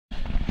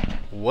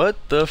What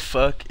the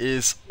fuck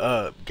is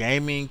up,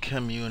 gaming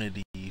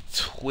community,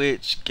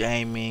 Twitch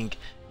gaming,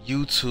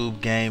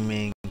 YouTube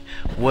gaming?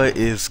 What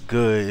is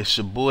good? It's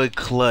your boy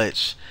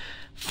Klutch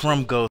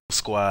from Ghost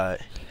Squad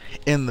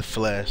in the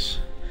flesh.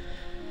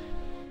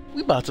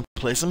 We about to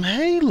play some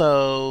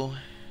Halo.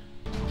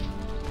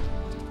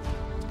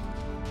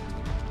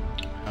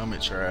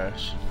 Helmet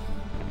trash.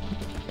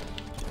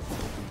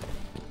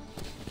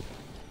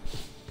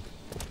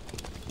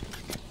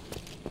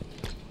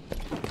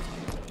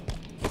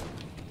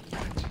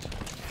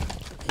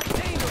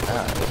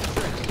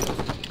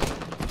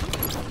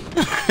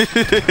 Shit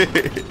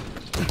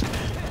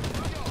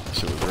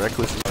was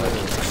reckless.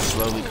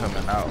 Slowly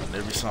coming out. And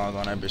every song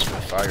on that bitch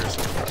been fire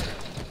so far.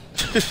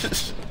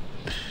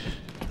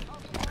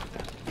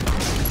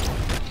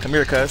 Come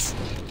here, cuss.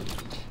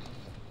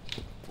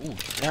 Ooh,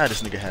 yeah,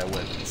 this nigga had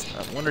weapons.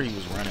 I wonder he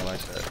was running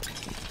like that.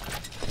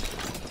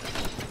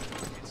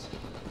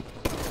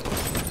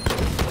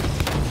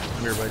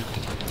 Come here, buddy.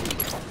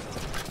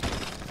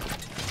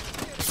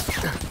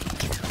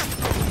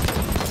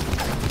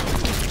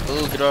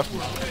 Ooh, get off me.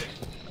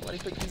 Why do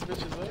you pick these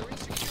bitches up?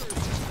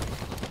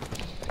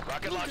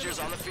 Rocket launchers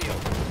on the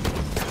field.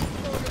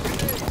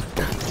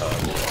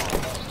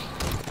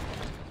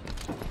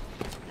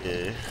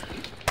 Yeah.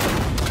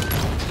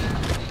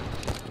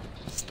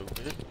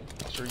 Stupid.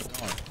 Where you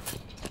going?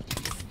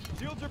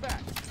 Shields are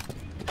back.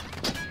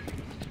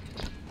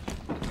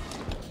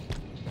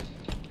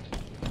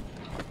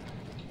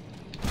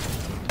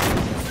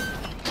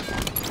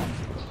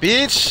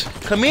 Bitch,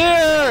 come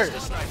here!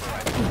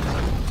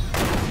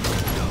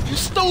 You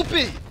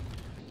stupid!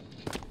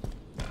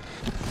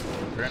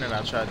 Granted,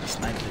 I tried to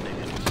snipe the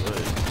nigga,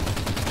 but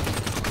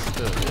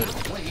still good.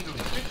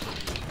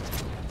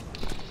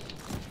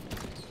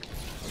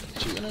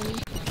 Shooting at me?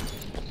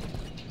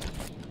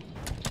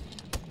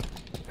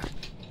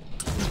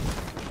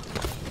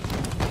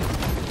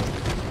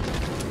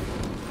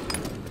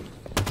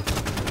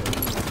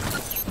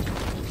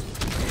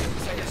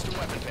 Seconds to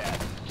weapon pad.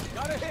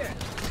 Got a hit.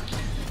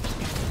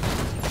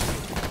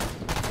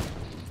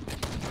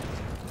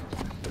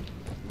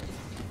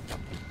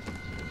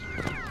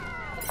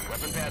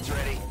 Weapon pad's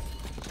ready.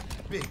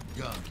 Big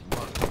gun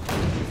run.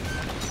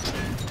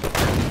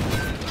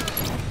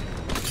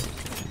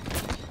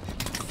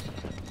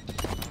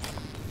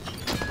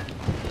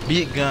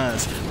 Big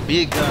guns,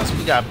 big guns.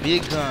 We got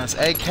big guns,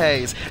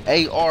 AKs,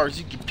 ARs.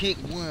 You can pick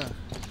one.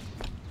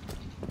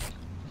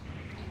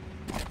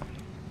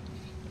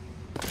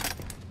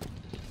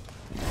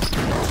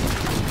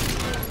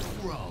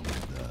 From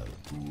the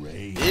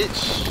grave.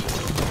 Bitch.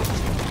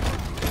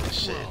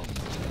 Shit.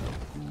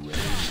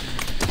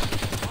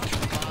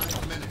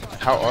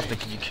 How often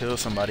can you kill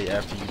somebody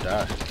after you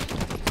die? I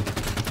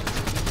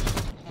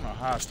don't know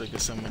how I still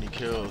get so many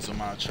kills with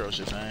my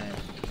atrocious aim.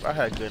 If I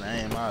had good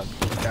aim, I'd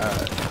be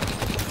God.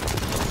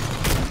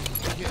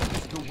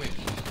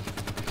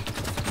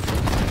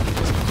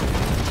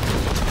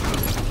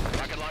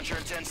 Rocket launcher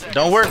in 10 seconds.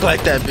 Don't work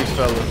like that, big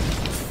fella.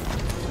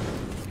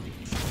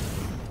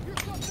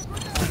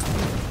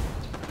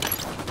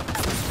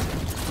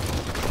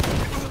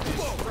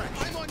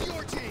 I'm on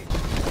your team.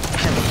 I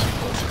ain't too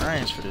close to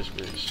range for this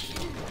bitch.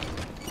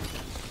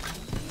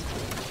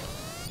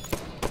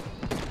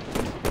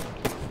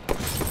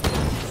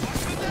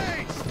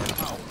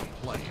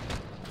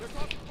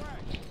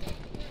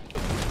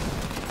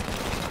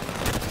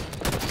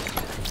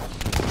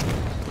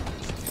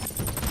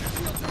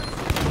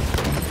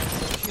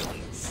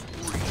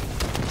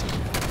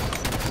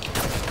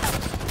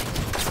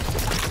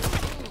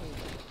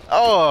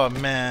 Oh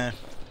man.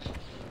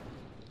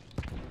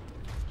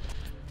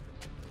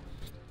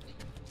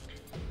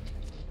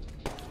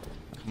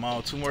 Come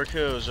on, 2 more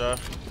kills, y'all.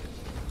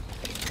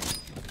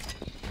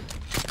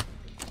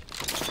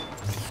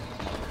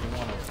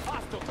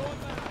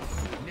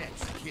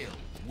 Next kill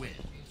wins.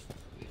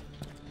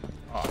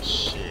 Oh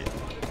shit.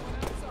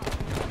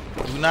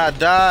 Do not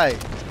die.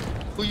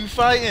 Who you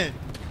fighting?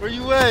 Where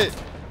you at?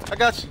 I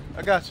got you.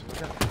 I got you. I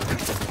got you.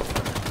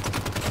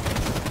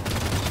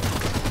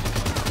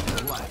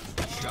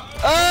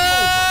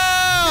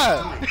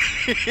 Ah!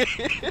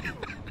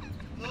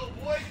 Little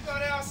boy, you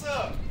got ass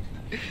up.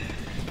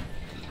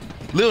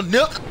 Little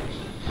Nook.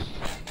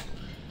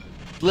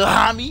 Little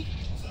homie.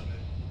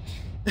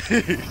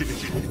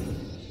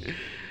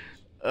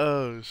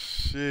 Oh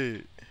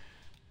shit.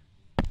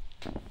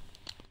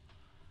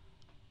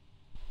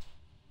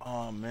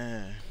 Oh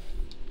man.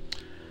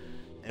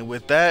 And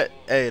with that,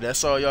 hey,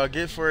 that's all y'all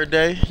get for a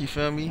day. You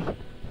feel me?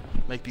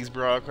 Make these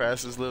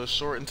broadcasts a little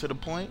short and to the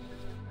point.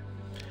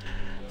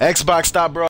 Xbox stop, bro.